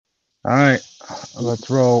All right, let's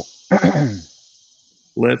roll.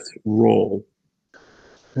 Let's roll.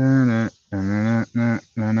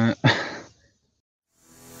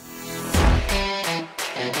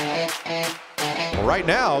 Right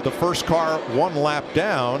now, the first car one lap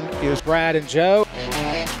down is Brad and Joe.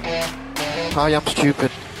 I am stupid.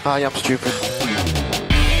 I am stupid.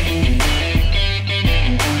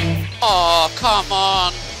 Oh, come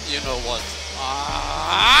on. You know what?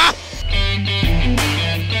 Ah!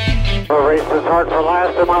 I raced this hard for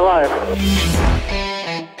last in my life.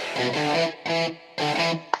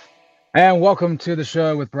 And welcome to the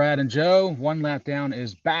show with Brad and Joe. One Lap Down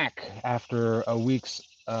is back after a week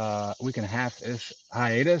and a half-ish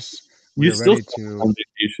hiatus. We You are still ready to. on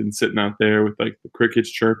vacation, sitting out there with like the crickets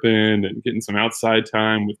chirping and getting some outside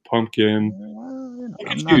time with Pumpkin. Look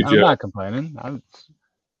at you, I'm Joe. not complaining.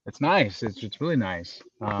 It's nice. It's really nice.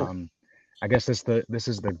 I guess this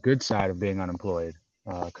is the good side of being unemployed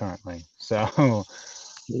currently. So,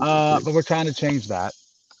 but we're trying to change that,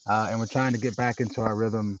 and we're trying to get back into our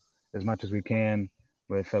rhythm as much as we can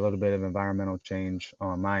with a little bit of environmental change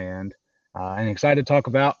on my end. And excited to talk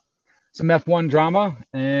about some F1 drama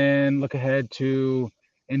and look ahead to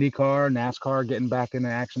IndyCar, NASCAR getting back into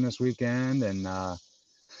action this weekend, and the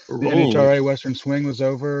Rolling. NHRA Western Swing was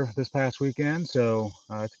over this past weekend, so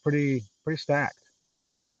it's pretty stacked.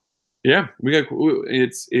 Yeah,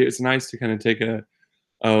 it's nice to kind of take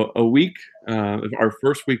a week, our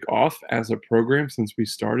first week off as a program since we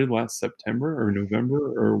started last September or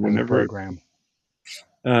November or As a whenever. program.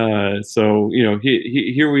 So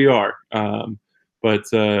here we are. But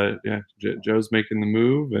yeah, Joe's making the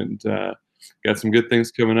move and got some good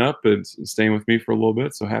things coming up and staying with me for a little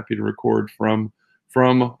bit. So happy to record from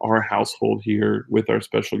our household here with our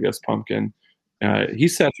special guest Pumpkin. He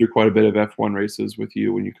sat through quite a bit of F1 races with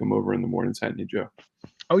you when you come over in the mornings, hadn't you, Joe?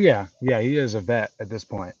 Oh yeah, he is a vet at this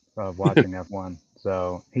point of watching F1,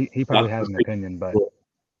 so he probably has an opinion, but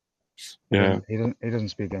Yeah, he doesn't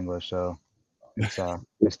speak English, so it's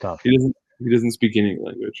tough. he doesn't speak any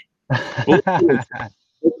language. Well, let's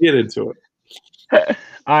get into it.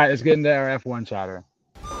 All right, let's get into our F1 chatter.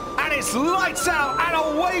 and it's lights out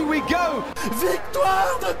and away we go.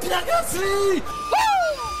 Victoire de Pierre Gasly!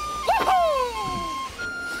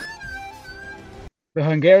 The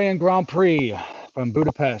Hungarian Grand Prix from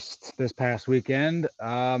Budapest this past weekend.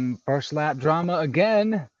 First lap drama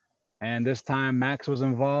again, and this time Max was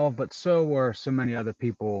involved, but so were so many other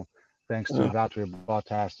people, thanks to Valtteri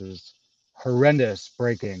Bottas's horrendous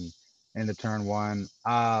braking into turn one.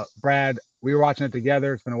 Brad, we were watching it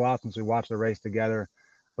together. It's been a while since we watched the race together,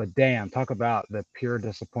 but damn, talk about the pure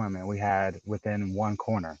disappointment we had within one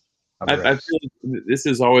corner of the I race. feel like this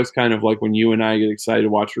is always kind of like when you and I get excited to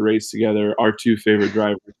watch a race together, our two favorite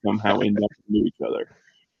drivers somehow end up into each other,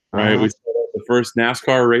 right? We saw the first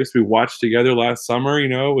NASCAR race we watched together last summer,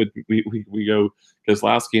 we go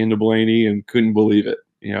Keselowski into Blaney and couldn't believe it,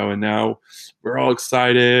 and now we're all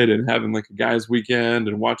excited and having like a guys' weekend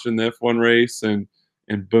and watching the F1 race and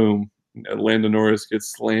boom, Lando Norris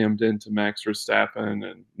gets slammed into Max Verstappen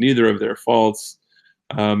and neither of their faults.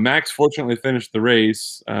 Max fortunately finished the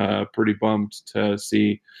race. Pretty bummed to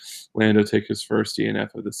see Lando take his first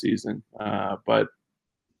DNF of the season. But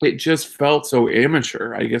it just felt so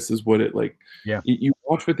amateur, I guess is what it like. Yeah. You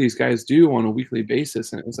watch what these guys do on a weekly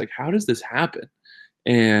basis, and it was like, how does this happen?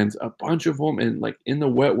 And a bunch of them, and like in the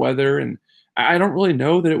wet weather, and I don't really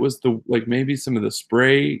know that it was the like maybe some of the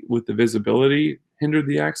spray with the visibility hindered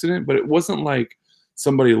the accident, but it wasn't like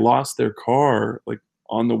somebody lost their car like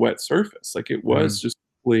on the wet surface. Like it was just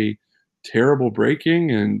really terrible braking,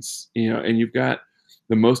 and and you've got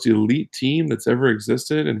the most elite team that's ever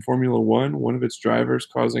existed in Formula One of its drivers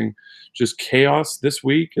causing just chaos this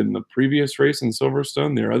week. And the previous race in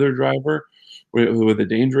Silverstone, their other driver with a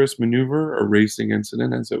dangerous maneuver, a racing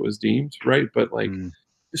incident as it was deemed, right? But like,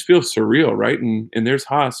 just feels surreal, right? And there's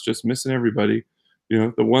Haas just missing everybody.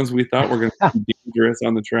 The ones we thought were going to be dangerous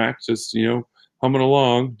on the track, just humming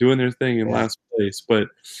along, doing their thing in last place. But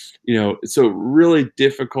so really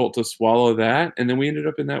difficult to swallow that. And then we ended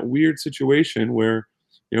up in that weird situation where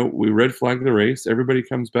we red flag the race, everybody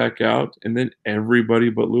comes back out, and then everybody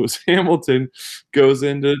but Lewis Hamilton goes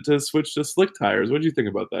in to switch to slick tires. What do you think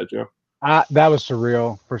about that, Joe? That was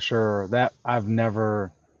surreal for sure. That I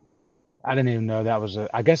didn't even know that was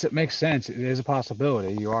I guess it makes sense. It is a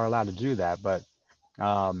possibility. You are allowed to do that, but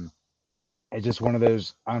um, it's just one of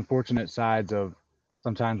those unfortunate sides of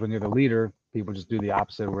sometimes when you're the leader, people just do the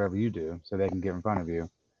opposite of whatever you do so they can get in front of you.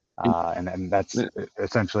 And that's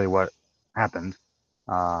essentially what happened.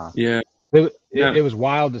 Yeah. It was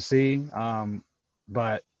wild to see.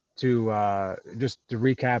 But to just to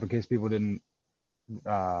recap, in case people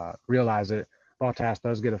realize it, Bottas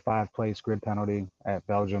does get a 5-place grid penalty at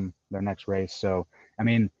Belgium, their next race. So, I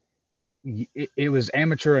mean, it was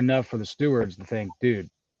amateur enough for the stewards to think, dude,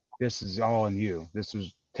 this is all on you. This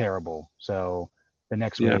was terrible. So the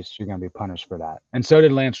next race, you're going to be punished for that. And so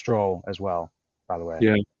did Lance Stroll as well, by the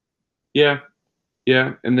way. Yeah.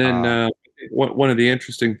 And then one of the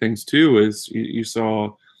interesting things, too, is you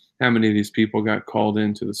saw how many of these people got called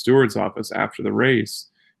into the steward's office after the race.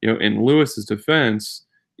 In Lewis's defense,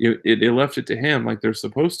 it left it to him, like they're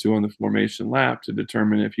supposed to on the formation lap, to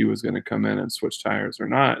determine if he was going to come in and switch tires or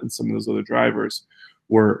not. And some of those other drivers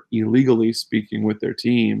were illegally speaking with their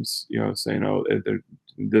teams, saying, "Oh,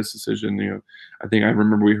 this decision." I think I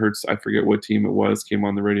remember we heard, I forget what team it was, came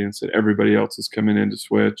on the radio and said everybody else is coming in to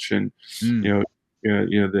switch, and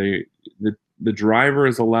the driver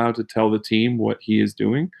is allowed to tell the team what he is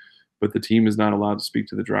doing, but the team is not allowed to speak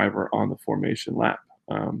to the driver on the formation lap.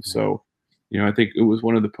 So, I think it was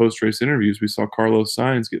one of the post-race interviews, we saw Carlos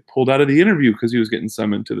Sainz get pulled out of the interview because he was getting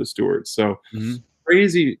summoned to the stewards. So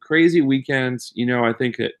crazy weekends. I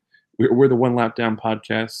think that we're the One Lap Down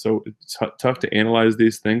podcast, so it's tough to analyze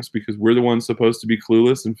these things because we're the ones supposed to be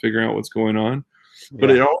clueless and figuring out what's going on. Yeah.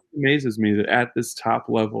 But it always amazes me that at this top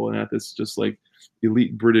level and at this just like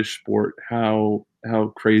elite British sport, how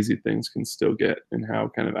crazy things can still get and how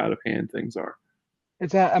kind of out of hand things are.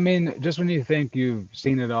 Just when you think you've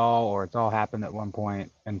seen it all or it's all happened at one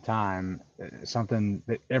point in time, something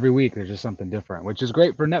that every week there's just something different, which is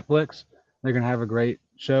great for Netflix. They're going to have a great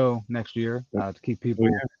show next year to keep people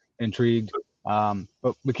intrigued.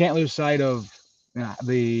 But we can't lose sight of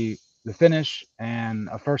the finish and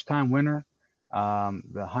a first-time winner, the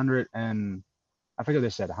 100 and I forget what they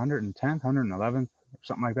said, 110th, 111th,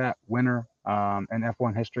 something like that, winner in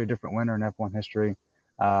F1 history, different winner in F1 history.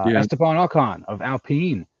 Esteban Ocon of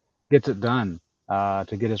Alpine gets it done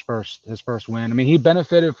to get his first win. He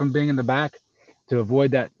benefited from being in the back to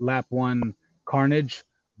avoid that lap one carnage,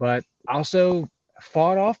 but also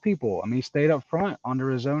fought off people. He stayed up front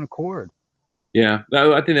under his own accord. Yeah,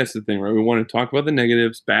 I think that's the thing, right? We want to talk about the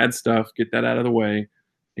negatives, bad stuff, get that out of the way,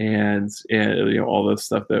 and all the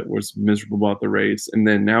stuff that was miserable about the race, and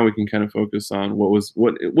then now we can kind of focus on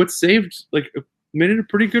what saved, made it a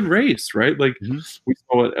pretty good race, right? We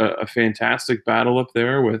saw a fantastic battle up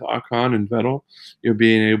there with Ocon and Vettel,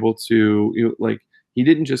 being able to, he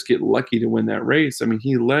didn't just get lucky to win that race.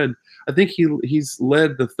 He led, I think he's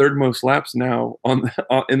led the third most laps now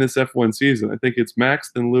in this F1 season. I think it's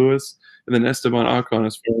Max, then Lewis, and then Esteban Ocon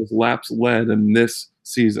as far as laps led in this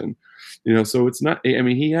season. So it's not,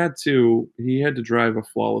 he had to drive a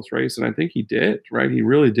flawless race, and I think he did, right? He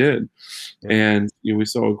really did. Yeah. And, we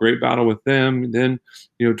saw a great battle with them. And then,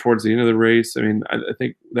 towards the end of the race, I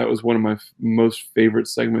think that was one of my most favorite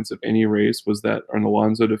segments of any race, was that an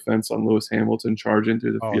Alonso defense on Lewis Hamilton charging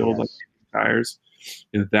through the field, like tires.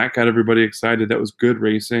 That got everybody excited. That was good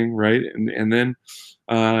racing, right? And then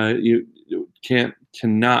you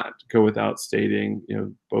cannot go without stating,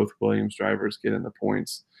 both Williams drivers get in the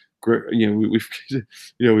points.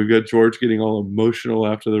 We've got George getting all emotional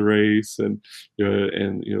after the race, and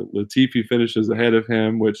Latifi finishes ahead of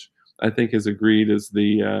him, which I think is agreed is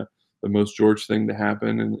the most George thing to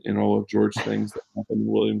happen in all of George things that happen in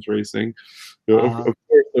Williams racing. Of course,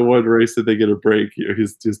 the one race that they get a break,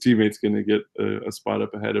 his teammate's going to get a spot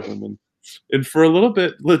up ahead of him, and for a little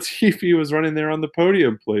bit, Latifi was running there on the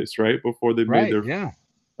podium place right before they made their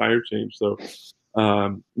tire change. So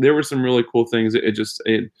there were some really cool things.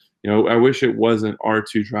 I wish it wasn't our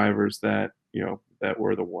two drivers that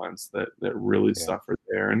were the ones that really suffered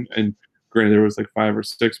there. And granted, there was 5 or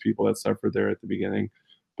 6 people that suffered there at the beginning,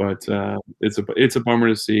 but it's a bummer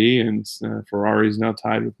to see. And Ferrari's now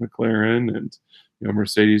tied with McLaren, and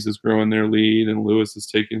Mercedes is growing their lead, and Lewis is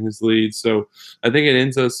taking his lead. So I think it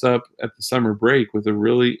ends us up at the summer break with a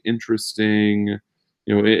really interesting,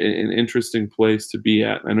 an interesting place to be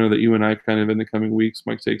at. I know that you and I kind of in the coming weeks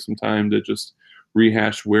might take some time to just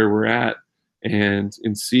rehash where we're at and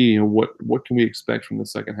see what can we expect from the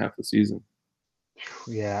second half of the season.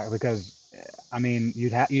 Yeah, because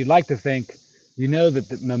you'd like to think that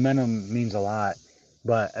the momentum means a lot,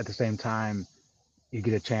 but at the same time you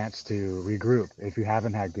get a chance to regroup if you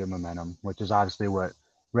haven't had good momentum, which is obviously what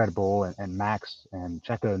Red Bull and Max and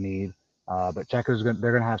Checo need. But Checo's they're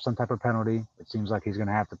going to have some type of penalty. It seems like he's going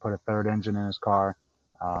to have to put a third engine in his car.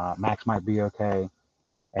 Max might be okay.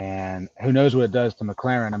 And who knows what it does to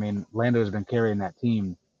McLaren. Lando's been carrying that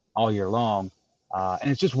team all year long. And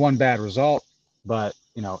it's just one bad result. But,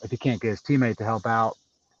 if he can't get his teammate to help out,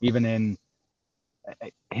 even in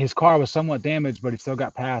his car was somewhat damaged, but he still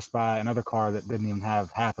got passed by another car that didn't even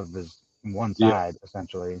have half of his one side,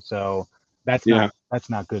 essentially. So that's Yeah.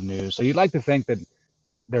 not good news. So you'd like to think that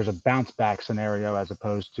there's a bounce back scenario as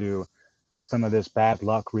opposed to some of this bad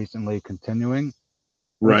luck recently continuing.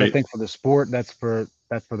 Which I Right. think for the sport, that's for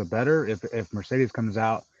the better. If Mercedes comes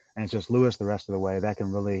out and it's just Lewis the rest of the way, that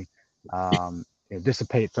can really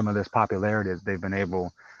dissipate some of this popularity that they've been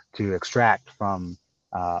able to extract from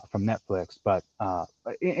Netflix. But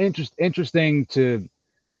interesting to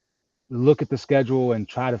look at the schedule and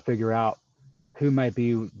try to figure out who might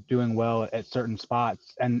be doing well at certain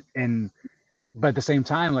spots, and but at the same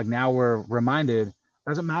time, like now we're reminded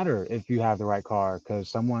doesn't matter if you have the right car because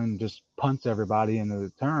someone just punts everybody into the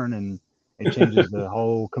turn and it changes the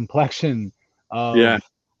whole complexion Yeah.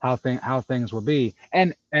 of how things will be.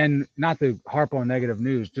 And not to harp on negative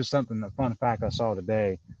news, just something, a fun fact I saw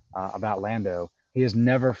today about Lando. He has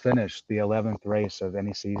never finished the 11th race of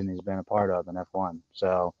any season he's been a part of in F1.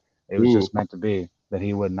 So it was Ooh, just meant to be that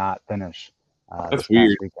he would not finish that's this weird.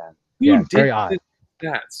 past weekend. Who Yeah, did very odd.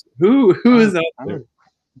 that? Who is out I there? don't,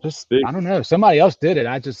 just Big, I don't know. Somebody else did it.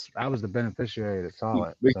 I was the beneficiary that saw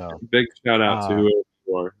it. big, So big shout out to uh, whoever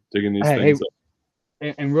you are digging these hey, things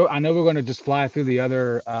up. I know we're going to just fly through the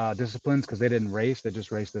other disciplines because they didn't race. They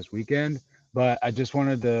just raced this weekend. But I just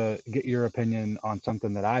wanted to get your opinion on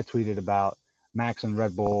something that I tweeted about Max and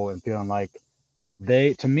Red Bull and feeling like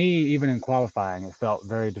to me, even in qualifying, it felt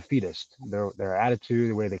very defeatist. Their attitude,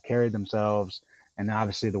 the way they carried themselves, and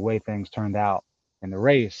obviously the way things turned out in the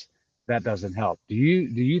race, that doesn't help. Do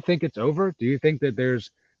you think it's over? Do you think that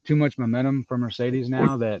there's too much momentum for Mercedes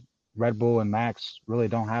now that Red Bull and Max really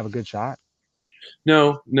don't have a good shot?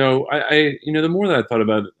 No, no. The more that I thought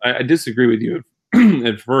about it, I disagree with you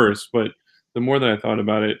at first, but the more that I thought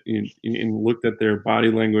about it and looked at their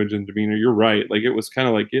body language and demeanor, you're right. Like it was kind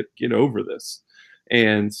of like get over this.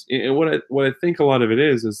 And what I think a lot of it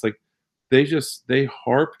is like they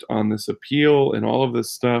harped on this appeal and all of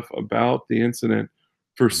this stuff about the incident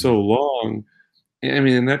for so long. I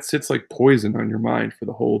mean, and that sits like poison on your mind for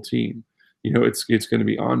the whole team. It's going to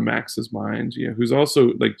be on Max's mind, who's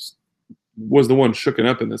also like was the one shooken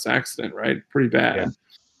up in this accident, right? Pretty bad,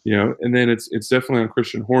 and then it's definitely on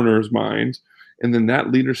Christian Horner's mind. And then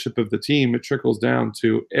that leadership of the team, it trickles down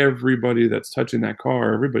to everybody that's touching that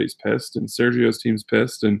car. Everybody's pissed, and Sergio's team's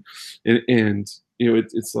pissed, and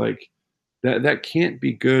it's like that can't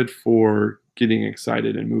be good for getting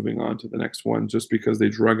excited and moving on to the next one just because they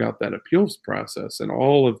drug out that appeals process and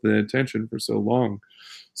all of the attention for so long.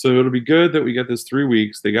 So it'll be good that we get this 3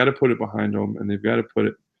 weeks. They got to put it behind them, and they've got to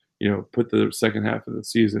put the second half of the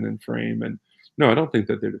season in frame. And no, I don't think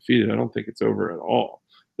that they're defeated. I don't think it's over at all.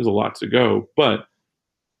 There's a lot to go, but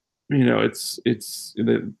it's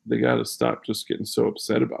they got to stop just getting so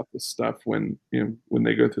upset about this stuff when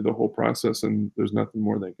they go through the whole process and there's nothing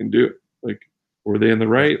more they can do. Like, were they in the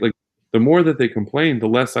right? Like, the more that they complained, the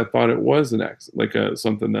less I thought it was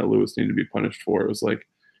something that Lewis needed to be punished for. It was like,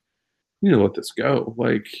 you need to let this go.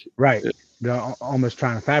 Like, Right. They're almost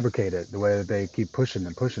trying to fabricate it the way that they keep pushing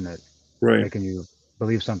it, right? making you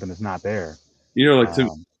believe something that's not there. Like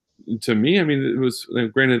to me, I mean, it was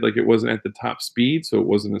granted, like it wasn't at the top speed, so it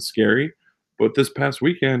wasn't as scary. But this past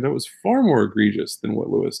weekend, that was far more egregious than what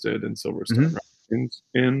Lewis did in Silverstone, right?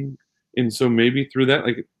 And so maybe through that,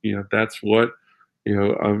 like that's what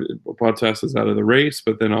Bottas is out of the race,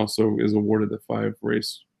 but then also is awarded the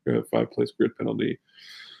 5-place grid penalty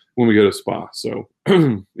when we go to Spa. So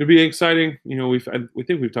it'll be exciting. We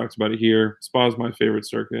think we've talked about it here. Spa is my favorite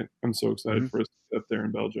circuit. I'm so excited for us up there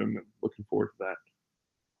in Belgium and looking forward to that.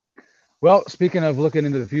 Well, speaking of looking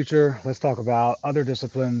into the future, let's talk about other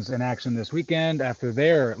disciplines in action this weekend after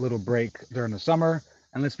their little break during the summer.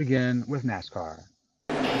 And let's begin with NASCAR.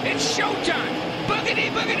 It's showtime! Boogity,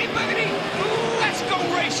 boogity, boogity! Ooh, let's go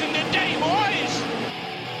racing today, boys!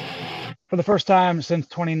 For the first time since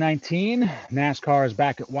 2019, NASCAR is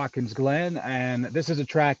back at Watkins Glen, and this is a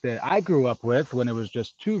track that I grew up with when it was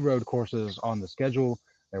just 2 road courses on the schedule.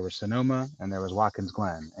 There was Sonoma and there was Watkins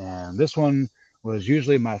Glen, and this one was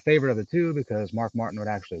usually my favorite of the 2 because Mark Martin would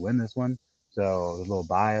actually win this one, so it was a little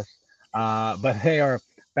biased. But they are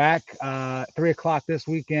back 3 o'clock this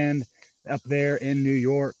weekend up there in New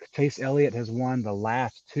York. Chase Elliott has won the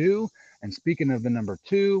last 2, and speaking of the number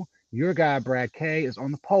 2, your guy Brad Kay is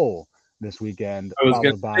on the pole this weekend. I was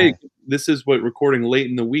going to say, this is what recording late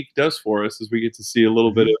in the week does for us, is we get to see a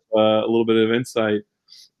little bit of insight.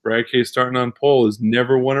 Brad Kay starting on pole, has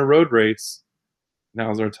never won a road race.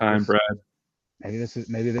 Now's our time, Brad. Maybe this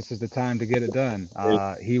is the time to get it done.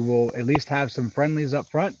 He will at least have some friendlies up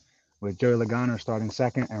front with Joey Logano starting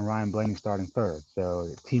second and Ryan Blaney starting third. So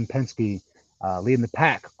Team Penske leading the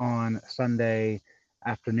pack on Sunday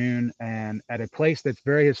afternoon, and at a place that's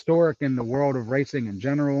very historic in the world of racing in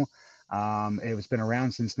general. It's been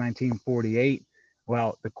around since 1948.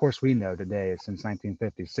 Well, the course we know today is since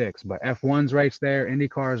 1956, but F1's race there,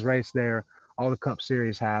 IndyCar's race there, all the Cup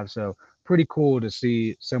Series have. So pretty cool to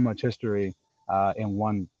see so much history in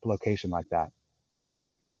one location like that.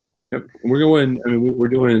 Yep. We're going. I mean, we're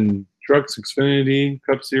doing Trucks, Xfinity,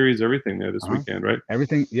 Cup Series, everything there this weekend, right?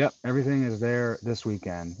 Everything. Yep, everything is there this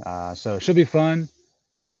weekend. So it should be fun.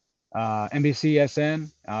 NBCSN,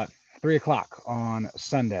 3 o'clock on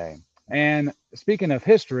Sunday. And speaking of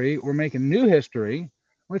history, we're making new history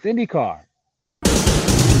with IndyCar.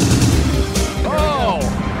 Oh!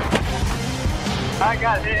 I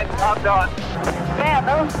got hit. I'm done. Man,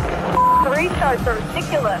 those restarts are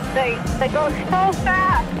ridiculous. They go so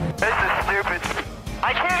fast. This is stupid.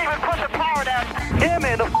 I can't even put the power down. Yeah,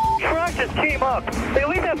 man, the track just came up. They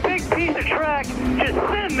leave that big piece of track just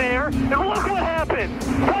sitting there, and look what happened.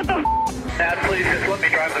 What the Dad, please just let me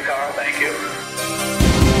drive the car. Thank you.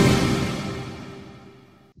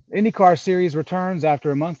 IndyCar Series returns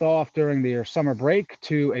after a month off during their summer break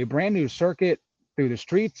to a brand new circuit through the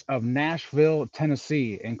streets of Nashville,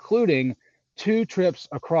 Tennessee, including 2 trips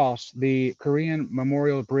across the Korean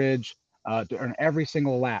Memorial Bridge during every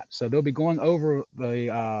single lap. So they'll be going over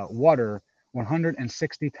the water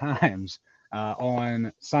 160 times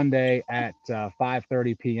on Sunday at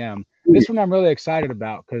 5:30 p.m. This one I'm really excited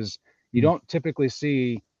about because you don't typically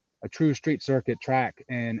see a true street circuit track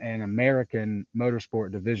in an American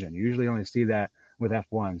motorsport division. You usually only see that with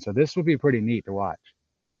F1. So this would be pretty neat to watch.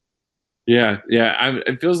 Yeah.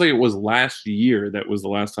 It feels like it was last year that was the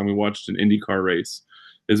last time we watched an IndyCar race.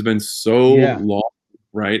 It's been so long,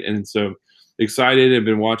 right? And so excited. I've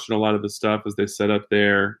been watching a lot of the stuff as they set up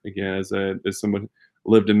there. Again, as someone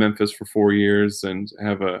lived in Memphis for 4 years and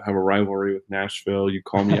have a rivalry with Nashville, you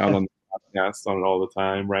call me out on the podcast on it all the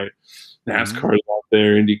time, right? NASCAR's out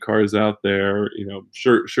there, IndyCar's out there. You know,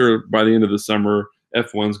 sure. By the end of the summer,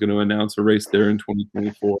 F1's going to announce a race there in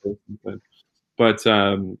 2024. But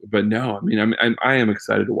no, I mean, I am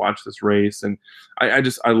excited to watch this race, and I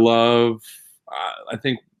love. I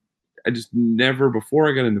think I just never, before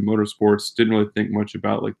I got into motorsports, didn't really think much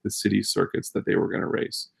about like the city circuits that they were going to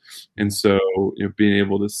race, and so being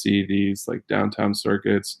able to see these like downtown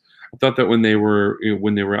circuits. I thought that when they were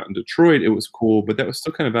out in Detroit, it was cool, but that was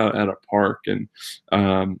still kind of out at a park and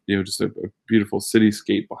just a beautiful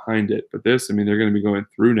cityscape behind it. But this, I mean, they're going to be going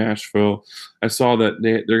through Nashville. I saw that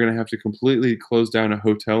they're going to have to completely close down a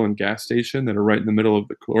hotel and gas station that are right in the middle of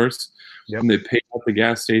the course. Yep. And they paid out the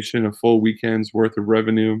gas station a full weekend's worth of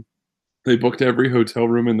revenue. They booked every hotel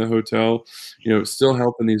room in the hotel, still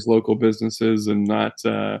helping these local businesses and not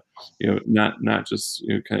just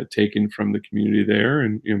kind of taking from the community there.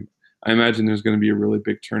 And I imagine there's going to be a really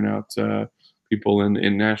big turnout. People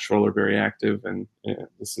in Nashville are very active, and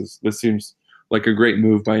this seems like a great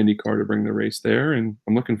move by IndyCar to bring the race there. And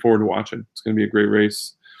I'm looking forward to watching. It's going to be a great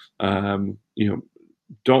race. Don't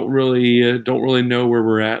really know where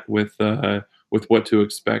we're at with what to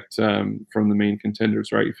expect from the main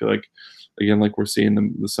contenders, right? You feel like, again, like we're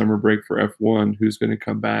seeing the summer break for F1, who's going to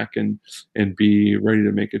come back and be ready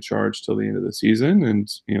to make a charge till the end of the season, and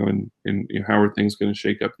how are things going to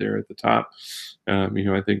shake up there at the top?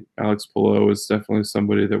 I think Alex Palou is definitely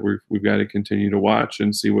somebody that we've got to continue to watch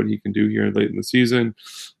and see what he can do here late in the season.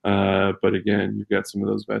 But again, you've got some of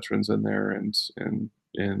those veterans in there,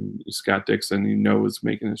 and Scott Dixon, is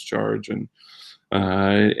making his charge, and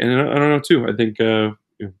I don't know too. I think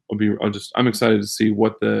I'm excited to see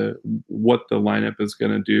what the lineup is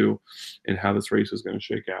going to do and how this race is going to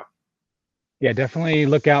shake out. Yeah, definitely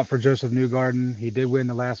look out for Joseph Newgarden. He did win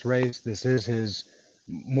the last race. This is his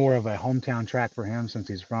more of a hometown track for him since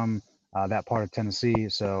he's from that part of Tennessee.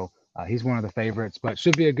 So he's one of the favorites, but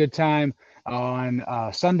should be a good time on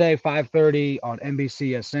Sunday, 5:30 on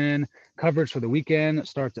NBCSN. Coverage for the weekend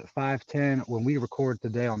starts at 5:10 when we record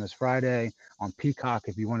today on this Friday on Peacock.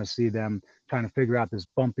 If you want to see them trying to figure out this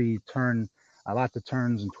bumpy turn, lots of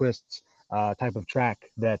turns and twists type of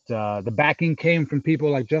track that the backing came from people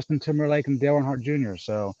like Justin Timberlake and Dale Earnhardt Jr.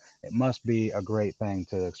 So it must be a great thing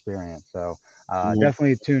to experience. So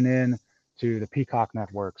definitely tune in to the Peacock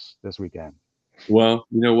networks this weekend. Well,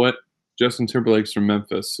 you know what? Justin Timberlake's from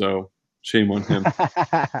Memphis, so shame on him.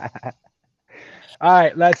 All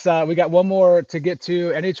right, we got one more to get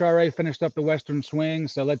to. NHRA finished up the Western Swing,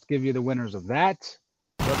 so let's give you the winners of that.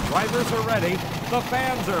 The drivers are ready, the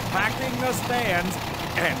fans are packing the stands,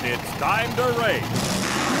 and it's time to race.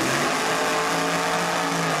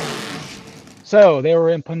 So they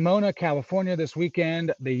were in Pomona, California this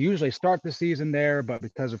weekend. They usually start the season there, but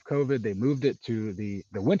because of COVID, they moved it to the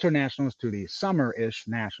Winter Nationals to the summer-ish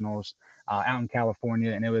Nationals out in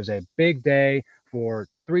California. And it was a big day for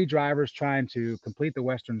 3 drivers trying to complete the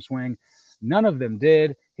Western Swing. None of them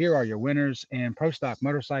did. Here are your winners. In Pro Stock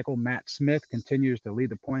Motorcycle, Matt Smith continues to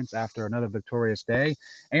lead the points after another victorious day.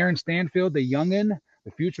 Aaron Stanfield, the youngin',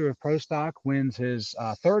 the future of Pro Stock, wins his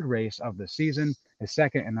 3rd race of the season, his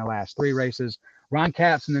 2nd in the last 3 races. Ron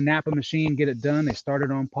Capps and the Napa Machine get it done. They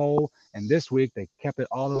started on pole, and this week they kept it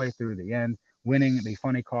all the way through the end, winning the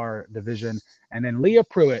funny car division. And then Leah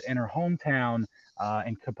Pruitt in her hometown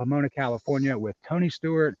in Pomona, California, with Tony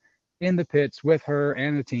Stewart in the pits with her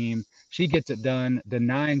and the team. She gets it done,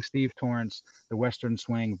 denying Steve Torrance the Western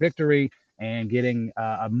Swing victory and getting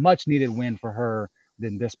a much needed win for her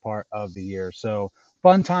in this part of the year. So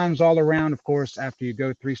fun times all around. Of course, after you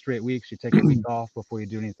go 3 straight weeks, you take a week off before you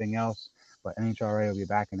do anything else. But NHRA will be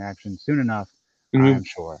back in action soon enough, I'm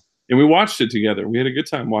sure. And we watched it together. We had a good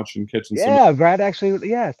time watching, catching some. Yeah, Brad actually,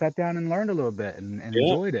 sat down and learned a little bit and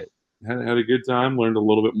enjoyed it. Had a good time, learned a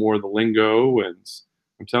little bit more of the lingo. And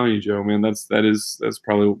I'm telling you, Joe, man, that's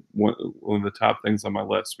probably one of the top things on my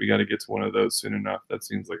list. We got to get to one of those soon enough. That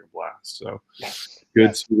seems like a blast. So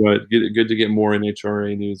good to get more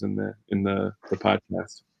NHRA news in the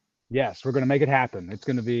podcast. Yes, we're going to make it happen. It's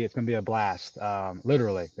going to be a blast.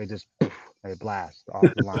 Literally, they blast off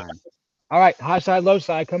the line. All right, high side, low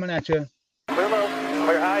side coming at you. Clear low,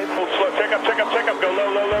 clear high, pull slow, check up, go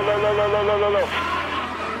low, low, low, low, low, low, low, low, low, low.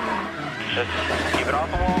 Just keep it off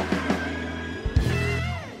the wall.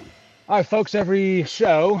 All right, folks, every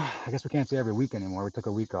show, I guess we can't say every week anymore. We took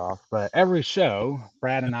a week off, but every show,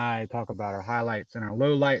 Brad and I talk about our highlights and our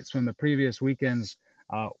lowlights from the previous weekend's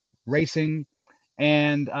racing.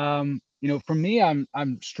 And, for me,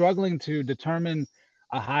 I'm struggling to determine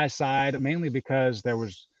a high side, mainly because there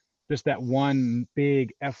was just that one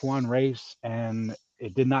big F1 race and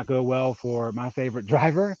it did not go well for my favorite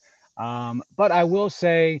driver. But I will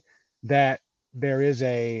say that there's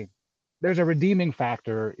a redeeming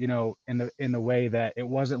factor, in the way that it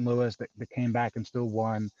wasn't Lewis that came back and still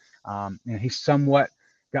won. And he somewhat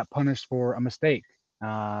got punished for a mistake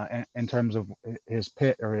in terms of his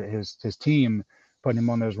pit or his team putting him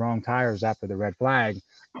on those wrong tires after the red flag.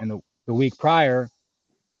 And the week prior,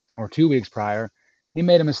 or 2 weeks prior, he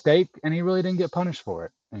made a mistake and he really didn't get punished for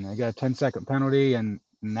it. And he got a 10-second penalty and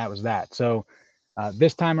that was that. So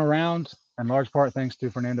this time around, in large part thanks to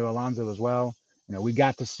Fernando Alonso as well, we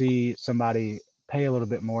got to see somebody pay a little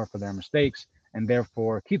bit more for their mistakes and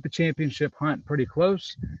therefore keep the championship hunt pretty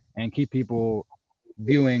close and keep people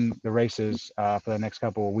viewing the races for the next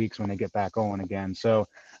couple of weeks when they get back on again. So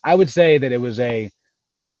I would say that it was a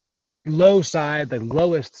low side, the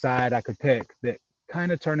lowest side I could pick, that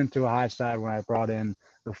kind of turned into a high side when I brought in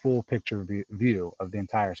the full picture view of the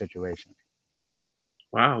entire situation.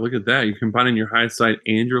 Wow, look at that. You're combining your high side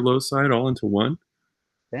and your low side all into one?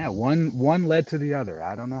 Yeah, one led to the other.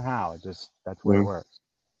 I don't know how. That's the way it works.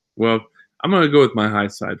 Well, I'm going to go with my high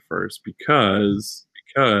side first because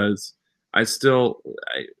I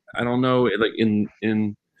don't know, like in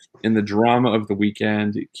the drama of the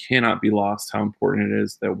weekend, it cannot be lost how important it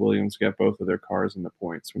is that Williams got both of their cars in the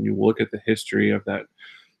points. When you look at the history of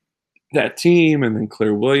that team and then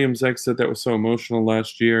Claire Williams' exit, that was so emotional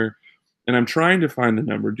last year. And I'm trying to find the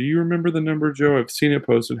number. Do you remember the number, Joe? I've seen it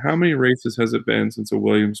posted. How many races has it been since a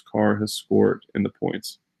Williams car has scored in the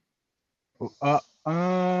points? Well,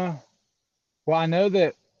 I know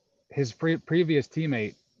that his previous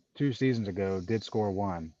teammate 2 seasons ago did score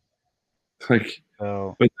 1.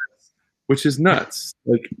 Which is nuts.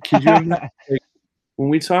 Like, could you imagine, when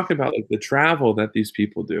we talk about the travel that these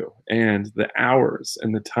people do and the hours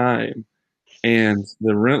and the time and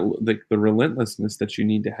the relentlessness that you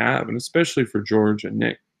need to have, and especially for George and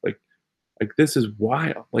Nick, like this is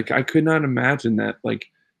wild. Like, I could not imagine that. Like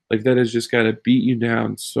that has just got to beat you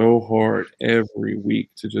down so hard every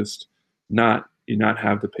week to just not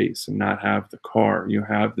have the pace and not have the car. You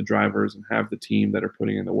have the drivers and have the team that are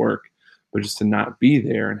putting in the work, but just to not be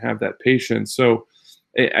there and have that patience. So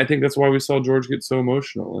I think that's why we saw George get so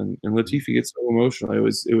emotional and Latifi get so emotional. It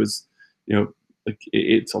was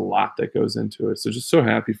it's a lot that goes into it. So just so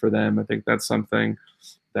happy for them. I think that's something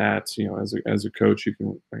that, as a coach,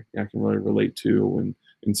 I can really relate to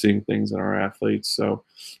in seeing things in our athletes. So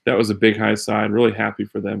that was a big high side. Really happy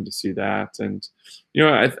for them to see that. And,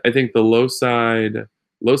 I think the low side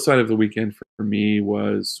of the weekend for me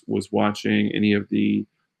was watching any of the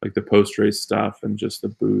post-race stuff and just the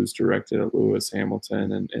boos directed at Lewis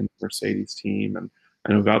Hamilton and the Mercedes team. And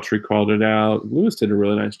I know Valtteri called it out. Lewis did a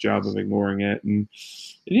really nice job of ignoring it. And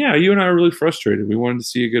yeah, you and I were really frustrated. We wanted to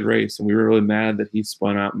see a good race, and we were really mad that he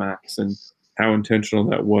spun out Max. And how intentional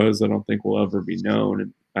that was, I don't think will ever be known.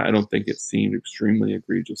 And I don't think it seemed extremely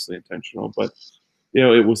egregiously intentional. But,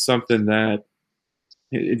 it was something that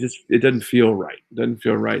it doesn't feel right. It doesn't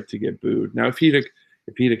feel right to get booed. Now, if he'd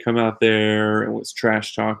have come out there and was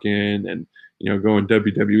trash talking and going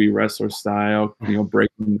WWE wrestler style,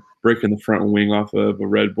 breaking the front wing off of a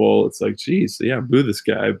Red Bull, it's like, geez, yeah, boo this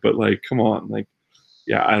guy. But like, come on, like,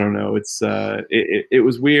 yeah, I don't know. It's it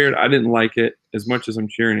was weird. I didn't like it as much as I'm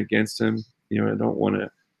cheering against him. I don't want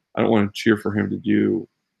to cheer for him to do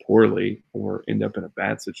poorly or end up in a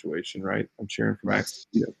bad situation, right? I'm cheering for Max.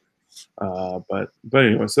 But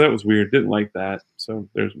anyway, so that was weird. Didn't like that. So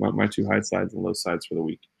there's my two high sides and low sides for the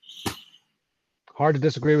week. Hard to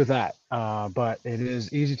disagree with that, but it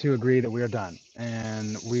is easy to agree that we are done,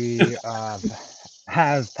 and we have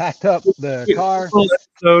packed up the car.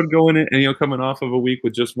 Episode going in, and coming off of a week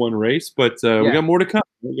with just one race, but we got more to come.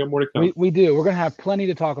 We do. We're gonna have plenty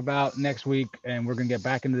to talk about next week, and we're gonna get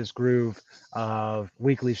back into this groove of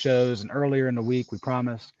weekly shows. And earlier in the week, we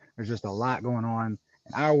promised there's just a lot going on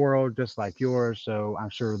in our world, just like yours. So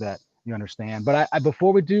I'm sure that you understand. But I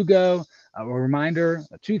before we do go, a reminder: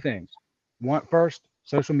 two things. One, first,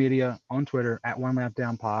 social media on Twitter at One Lap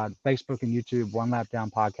Down Pod, Facebook and YouTube, One Lap Down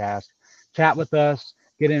Podcast. Chat with us,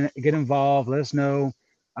 get involved, let us know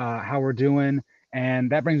how we're doing.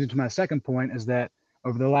 And that brings me to my second point, is that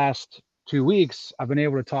over the last 2 weeks, I've been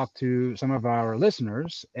able to talk to some of our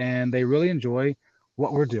listeners, and they really enjoy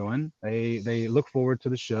what we're doing. They look forward to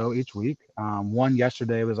the show each week. One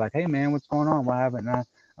yesterday was like, "Hey man, what's going on? Why haven't I?" I'm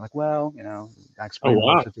like, "Well, I explained the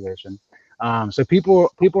whole situation." So people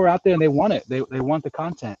are out there and they want it. They want the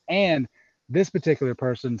content. And this particular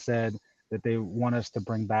person said that they want us to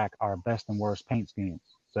bring back our best and worst paint schemes.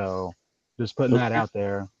 So just putting that out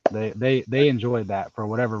there. They enjoyed that for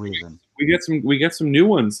whatever reason. We get some new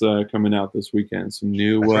ones coming out this weekend. Some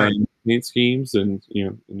new paint schemes, and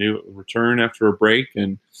new return after a break,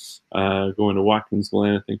 and going to Watkins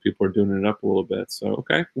Glen. I think people are doing it up a little bit. So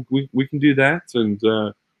okay, we can do that. And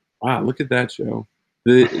wow, look at that, Joe.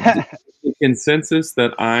 The consensus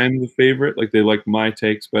that I'm the favorite, like they like my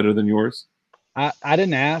takes better than yours. I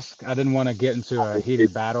didn't ask. I didn't want to get into a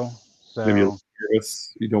heated battle. So maybe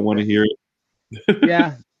you don't want to hear it.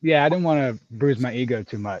 yeah, I didn't want to bruise my ego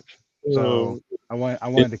too much. So I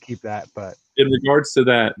wanted to keep that. But in regards to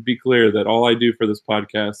that, be clear that all I do for this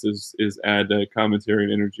podcast is add commentary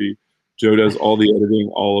and energy. Joe does all the editing,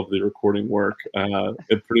 all of the recording work, and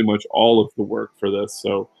pretty much all of the work for this.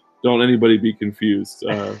 So don't anybody be confused.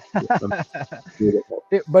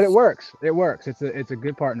 But it works. It works. It's a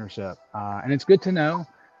good partnership, and it's good to know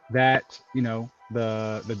that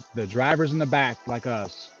the drivers in the back, like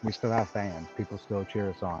us, we still have fans. People still cheer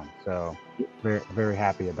us on. So very, very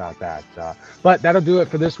happy about that. But that'll do it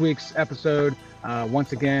for this week's episode.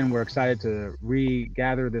 Once again, we're excited to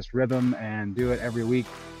regather this rhythm and do it every week,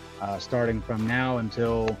 starting from now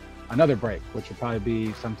until another break, which will probably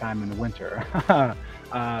be sometime in the winter.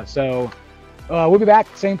 So we'll be back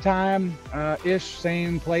same time ish,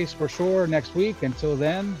 same place for sure next week. Until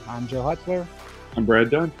then, I'm Joe Hutzler. I'm Brad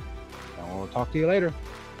Dunn. And we'll talk to you later.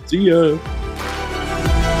 See ya.